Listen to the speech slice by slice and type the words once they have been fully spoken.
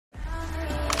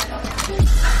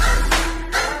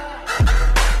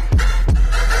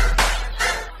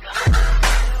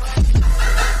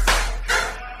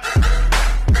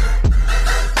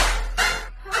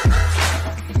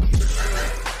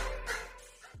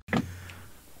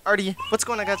Alrighty, what's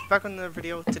going on, guys? Back on the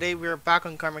video. Today we are back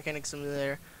on Car Mechanic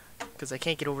Simulator because I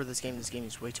can't get over this game. This game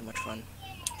is way too much fun.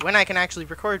 When I can actually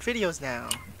record videos now.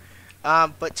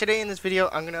 But today in this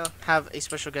video, I'm gonna have a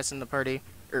special guest in the party,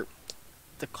 or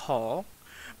the call.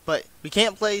 But we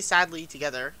can't play, sadly,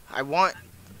 together. I want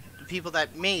the people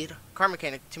that made Car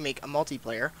Mechanic to make a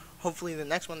multiplayer. Hopefully the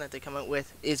next one that they come out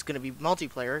with is going to be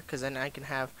multiplayer, because then I can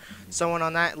have someone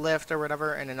on that lift or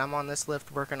whatever, and then I'm on this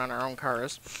lift working on our own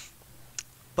cars.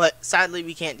 But sadly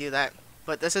we can't do that.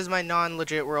 But this is my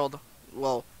non-legit world.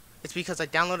 Well, it's because I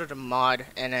downloaded a mod,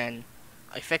 and then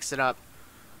I fixed it up,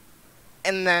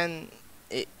 and then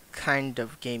it kind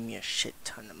of gave me a shit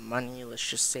ton of money, let's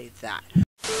just say that.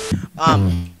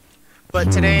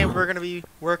 But today we're going to be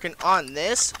working on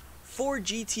this Ford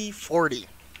GT40.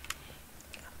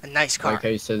 A nice car. Like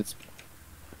I said,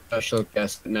 special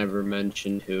guest never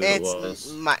mentioned who it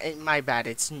was. My bad.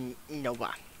 It's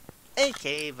Nova,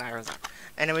 aka ViralZpas.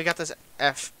 And then we got this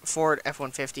Ford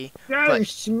F-150. You're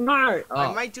smart.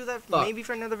 I might do that maybe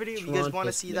for another video. If you guys want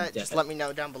to see that, just let me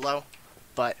know down below.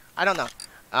 But I don't know.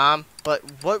 But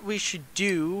what we should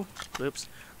do, oops,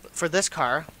 for this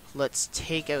car, let's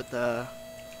take out the.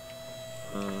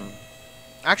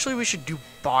 Actually, we should do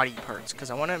body parts because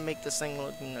I want to make this thing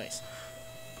look nice.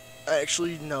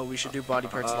 Actually, no, we should do body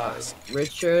parts last.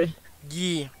 Richard?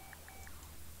 Yeah.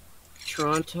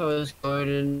 Toronto is going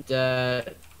in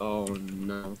debt. Oh,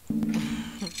 no.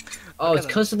 Oh, it's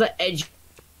because of the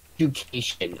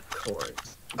education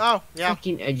course. Oh, yeah.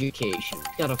 Fucking education.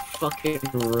 Gotta fucking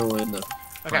ruin the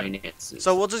finances.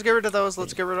 So we'll just get rid of those.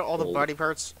 Let's get rid of all the body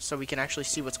parts so we can actually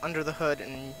see what's under the hood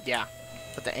and, yeah,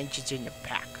 put the engines in your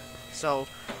pack. So,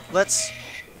 let's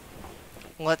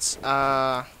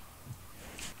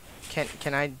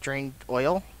Can I drain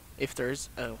oil? If there's...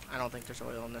 Oh, I don't think there's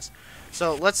oil in this.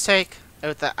 So, let's take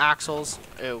out the axles.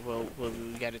 Oh, we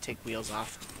gotta take wheels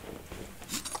off.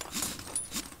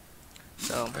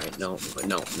 So... Alright, no.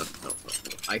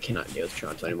 I cannot deal with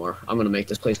Toronto anymore. I'm gonna make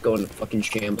this place go into fucking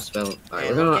shambles.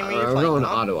 Alright, we're going to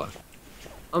Ottawa.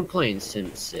 I'm playing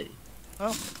Sim City.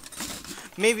 Oh.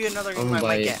 Maybe another game I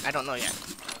might get. I don't know yet.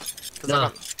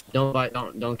 No,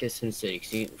 don't get Sim City.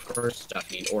 See, first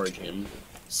off, you need Origin.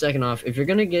 Second off, if you're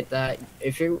gonna get that,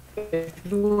 if you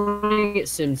want to get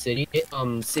Sim City, get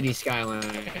City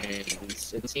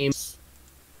Skylines. It seems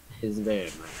is there.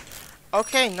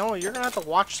 Okay, no, you're gonna have to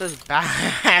watch this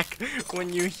back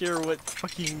when you hear what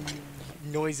fucking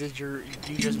noises you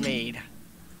just made.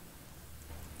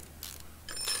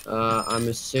 I'm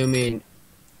assuming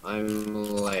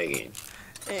I'm lagging.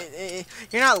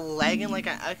 You're not lagging, like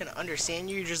I can understand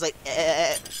you. You're just like,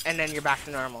 and then you're back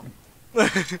to normal.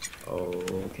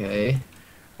 Okay.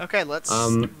 Okay, let's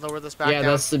lower this back down.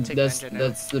 Yeah, that's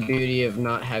the beauty of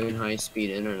not having high-speed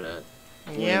internet.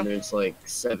 Yeah. When there's like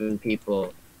 7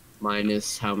 people,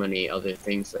 minus how many other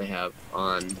things they have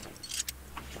on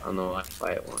the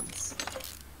Wi-Fi at once.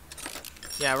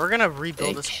 Yeah, we're gonna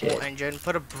rebuild this whole engine,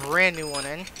 put a brand new one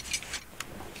in.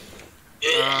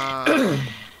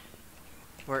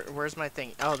 Where's my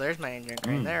thing? Oh, there's my engine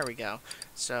crane. There we go.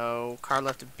 So, car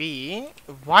left B.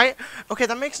 Why? Okay,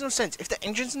 that makes no sense. If the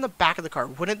engine's in the back of the car,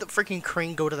 wouldn't the freaking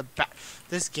crane go to the back?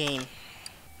 This game.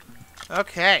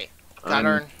 Okay. Got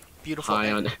our beautiful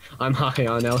engine. I'm high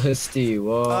on LSD.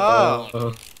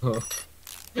 Whoa. Oh.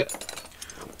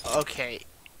 Okay.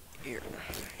 Here.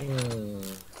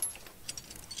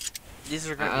 These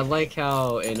are gonna I like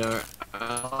how in our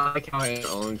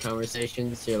own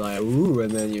conversations you're like ooh,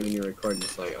 and then when you're recording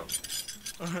it's like oh.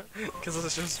 Because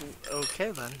it's just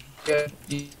okay then. Yeah,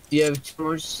 you have too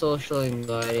much social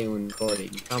anxiety when recording.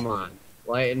 Come on,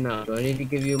 lighten up. Do I need to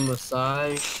give you a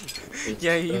massage?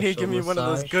 Yeah, you need to give me one of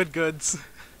those good goods.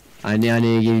 I need to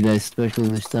give you that special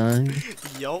massage.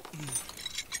 Yup.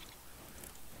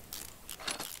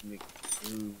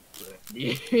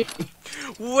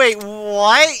 Wait,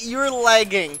 what? You're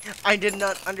lagging. I did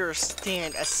not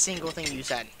understand a single thing you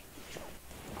said.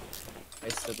 I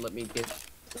said let me get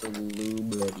the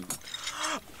lube ready.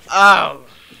 Oh.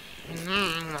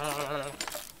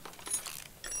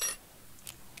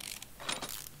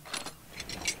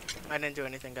 I didn't do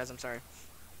anything, guys. I'm sorry.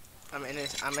 I'm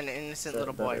an innocent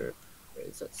little boy.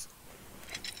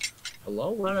 Hello?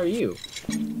 What are you?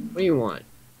 What do you want?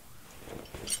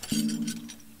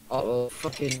 I'll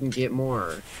fucking get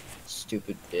more,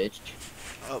 stupid bitch.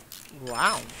 Oh,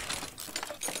 wow.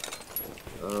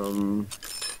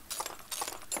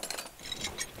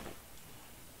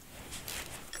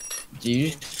 Do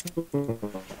you?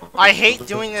 I hate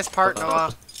doing this part,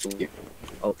 Noah.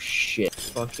 Oh shit!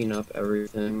 Fucking up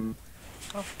everything.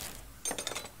 Oh.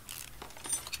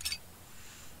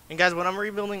 And guys, when I'm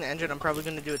rebuilding the engine, I'm probably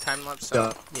gonna do a time lapse.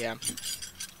 So yeah.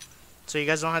 So you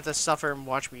guys don't have to suffer and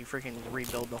watch me freaking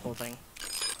rebuild the whole thing.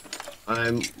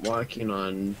 I'm working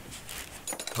on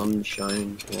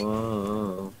sunshine.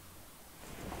 Whoa.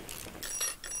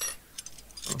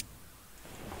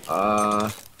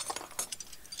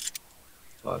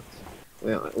 Fuck.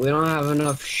 We don't have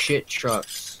enough shit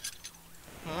trucks.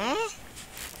 Hmm?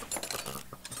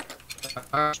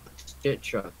 Shit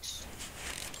trucks.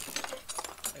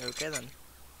 Okay then.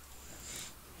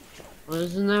 Well,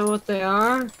 isn't that what they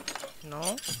are?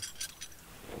 No?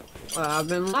 Well, I've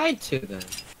been lied to then.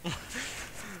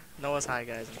 Noah's high,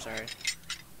 guys. I'm sorry.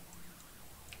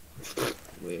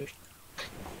 Weird.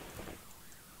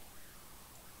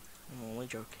 I'm only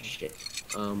joking. Shit.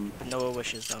 Noah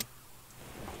wishes though.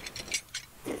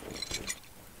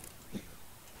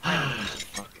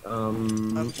 Fuck. No,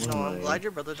 I'm glad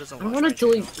your brother doesn't I watch want my to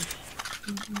delete.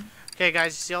 channel. Okay,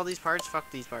 guys, you see all these parts? Fuck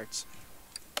these parts.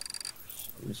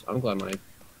 I'm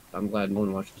glad no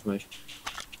one watches my.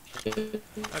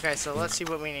 Okay, so let's see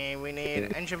what we need. We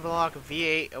need engine block,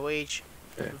 V8, OH,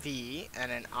 V,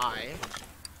 and an I.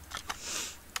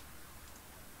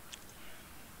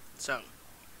 So,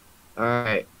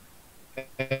 Alright.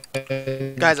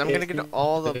 guys, I'm gonna get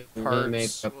all the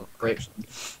parts.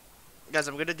 Guys,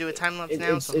 I'm gonna do a time lapse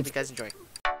now, so hope you guys enjoy.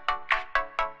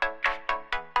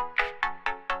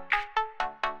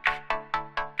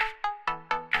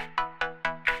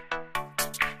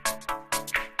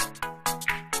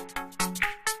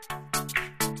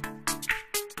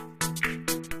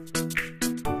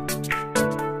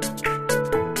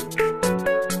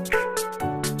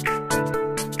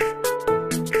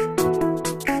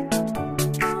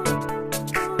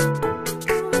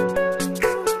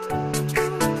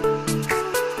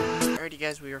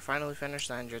 Guys, we are finally finished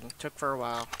the engine. It took for a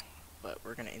while, but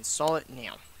we're gonna install it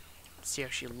now. See how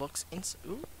she looks.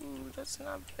 Ooh, that's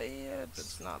not bad.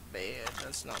 That's not bad.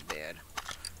 That's not bad.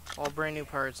 All brand new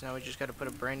parts. Now we just gotta put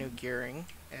a brand new gearing,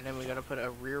 and then we gotta put a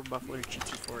rear muffler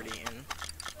GT40 in.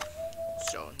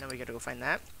 So now we gotta go find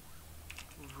that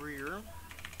rear.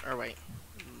 Or wait,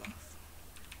 muff.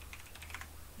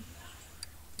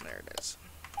 There it is.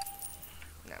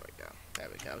 There we go. There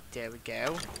we go. There we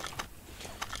go.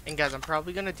 And guys, I'm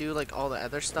probably gonna do like all the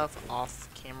other stuff off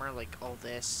camera, like all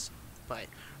this, but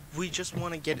we just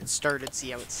want to get it started,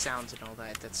 see how it sounds and all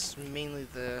that. That's mainly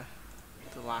the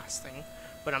last thing,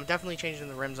 but I'm definitely changing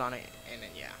the rims on it, and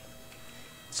then yeah.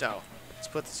 So let's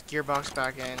put this gearbox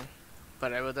back in,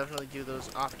 but I will definitely do those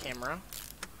off camera,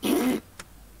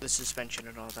 the suspension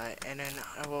and all that, and then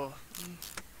I will.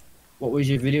 What was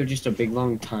your video? Just a big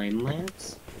long time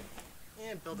lapse?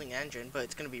 Yeah, building engine, but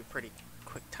it's gonna be a pretty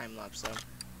quick time lapse though.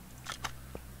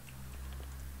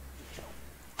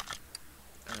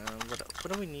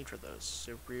 What do we need for those?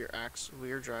 So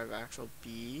rear drive axle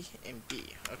B and B.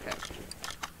 Okay.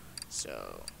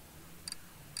 So,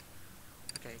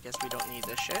 okay, I guess we don't need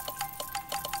this shit.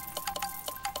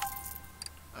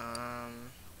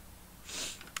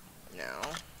 Now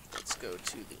let's go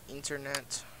to the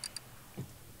internet.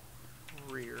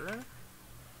 Rear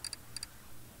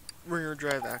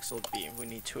drive axle B. We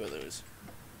need 2 of those.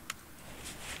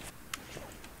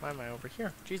 Why am I over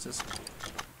here? Jesus.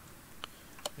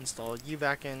 Install you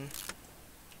back in.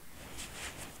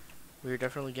 We're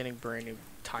definitely getting brand new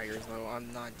tires though.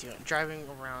 I'm not driving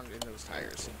around in those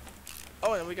tires.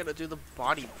 Oh, and we gotta do the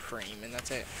body frame, and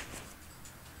that's it.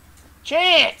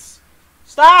 Chance!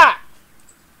 Stop!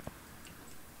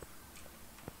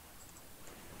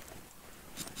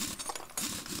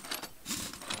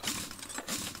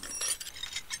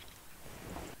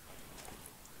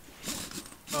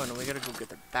 Oh, and we gotta go get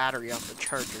the battery off the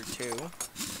charger too.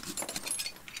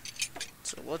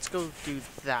 So let's go do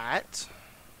that.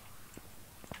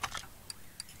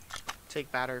 Take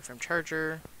battery from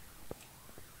charger.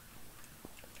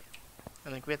 I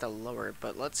think we have to lower it,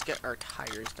 but let's get our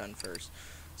tires done first.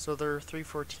 So they're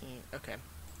 314. Okay.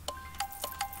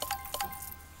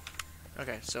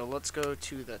 Okay, so let's go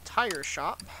to the tire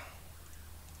shop.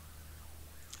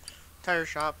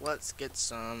 Let's get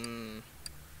some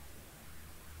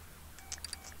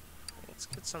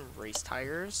race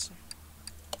tires.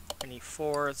 I need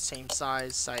 4, same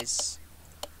size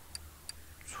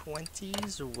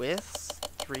 20s with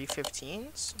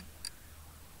 315s.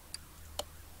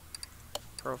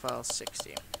 Profile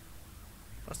 60.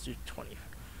 Let's do 20.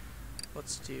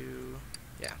 Let's do,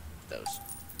 yeah, those.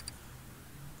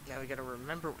 Now we gotta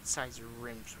remember what size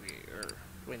rims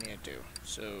we need to do.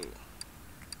 So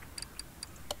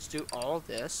let's do all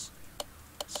this.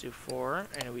 Let's do 4,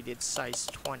 and we did size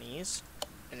 20s,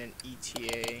 and an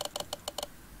ETA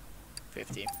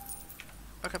 50.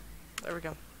 Okay, there we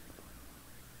go.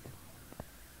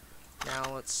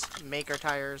 now let's make our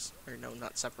tires, or no,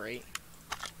 not separate.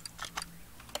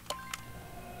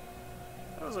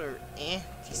 Those are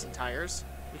decent tires.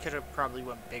 We could have probably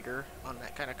went bigger on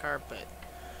that kind of car, but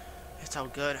it's all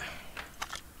good.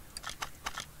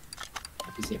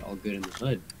 I can say all good in the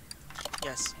hood.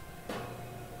 Yes.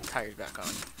 Tires back on.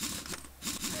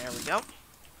 There we go.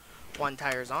 One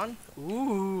tire's on.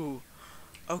 Ooh.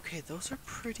 Okay, those are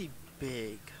pretty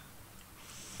big.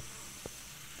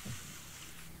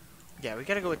 Yeah, we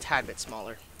gotta go a tad bit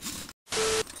smaller.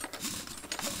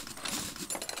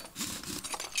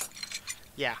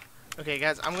 Yeah. Okay,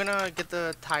 guys, I'm gonna get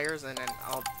the tires and then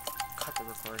I'll cut the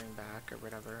recording back or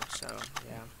whatever. So,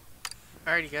 yeah.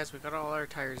 Alrighty, guys, we got all our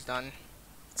tires done.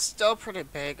 It's still pretty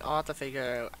big. I'll have to figure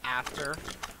it out after.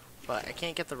 But I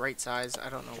can't get the right size.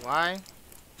 I don't know why.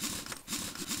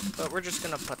 But we're just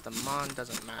gonna put them on.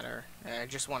 Doesn't matter. I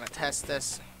just want to test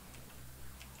this.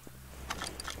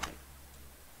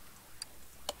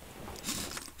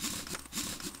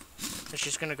 It's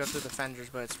just gonna go through the fenders,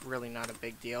 but it's really not a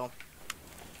big deal.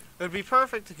 It would be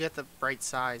perfect to get the right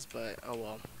size, but oh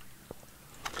well.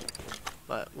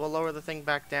 But we'll lower the thing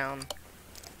back down.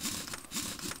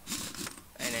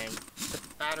 And then put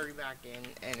the battery back in,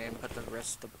 and then put the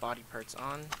rest of the body parts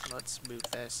on. Let's move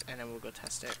this, and then we'll go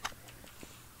test it.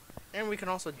 And we can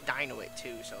also dyno it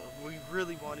too, so if we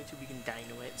really wanted to, we can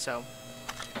dyno it. So,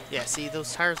 yeah, see,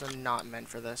 those tires are not meant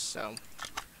for this, so.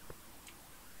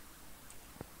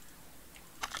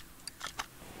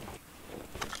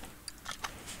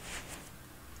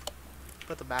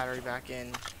 Put the battery back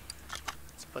in.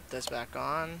 Let's put this back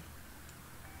on.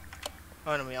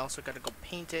 Oh, and we also got to go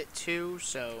paint it too,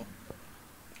 so.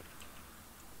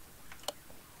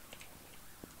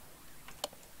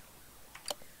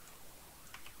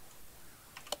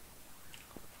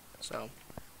 So,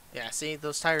 yeah, see,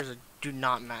 those tires do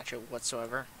not match it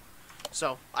whatsoever.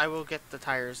 So, I will get the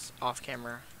tires off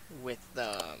camera with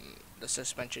the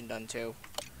suspension done too.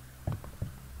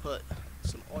 Put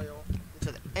some oil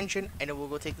into the engine, and then we'll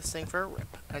go take this thing for a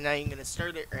rip. I'm not even going to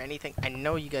start it or anything. I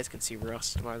know you guys can see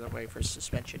rust, by the way, for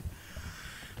suspension.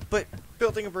 But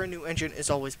building a brand new engine is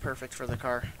always perfect for the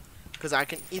car. Because I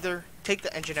can either take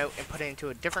the engine out and put it into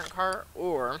a different car,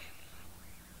 or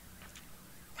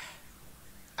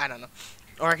I don't know.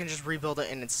 Or I can just rebuild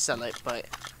it and then sell it, but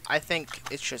I think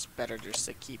it's just better just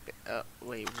to keep it.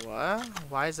 Wait, what?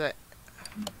 Why is that?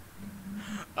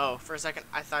 Oh, for a second,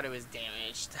 I thought it was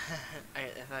damaged. I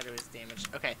thought it was damaged.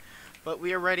 Okay, but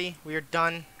we are ready. We are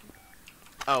done.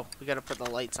 Oh, we gotta put the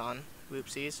lights on.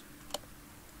 Whoopsies.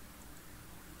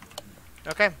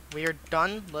 Okay, we are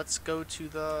done. Let's go to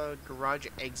the garage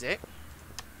exit.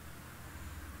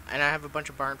 And I have a bunch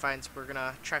of barn finds. We're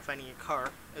gonna try finding a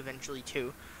car eventually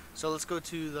too. So let's go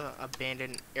to the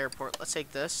abandoned airport. Let's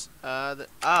take this.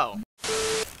 Oh.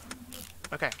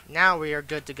 Okay, now we are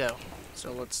good to go.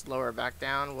 So let's lower it back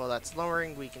down. While that's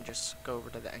lowering, we can just go over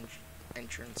to the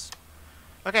entrance.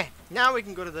 Okay, now we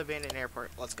can go to the abandoned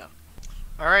airport. Let's go.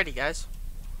 Alrighty, guys.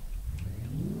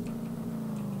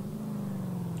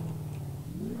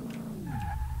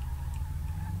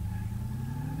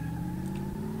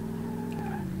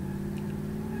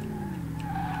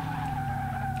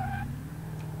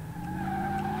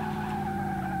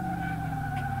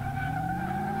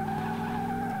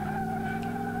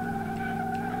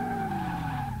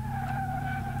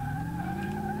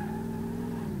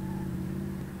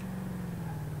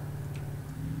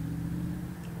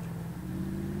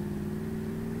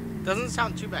 Doesn't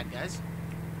sound too bad, guys.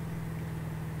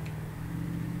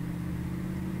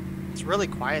 It's really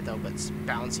quiet though, but it's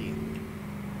bouncy.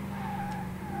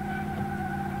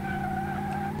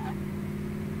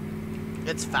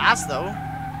 It's fast though.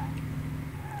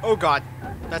 Oh god,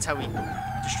 that's how we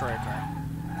destroy a car.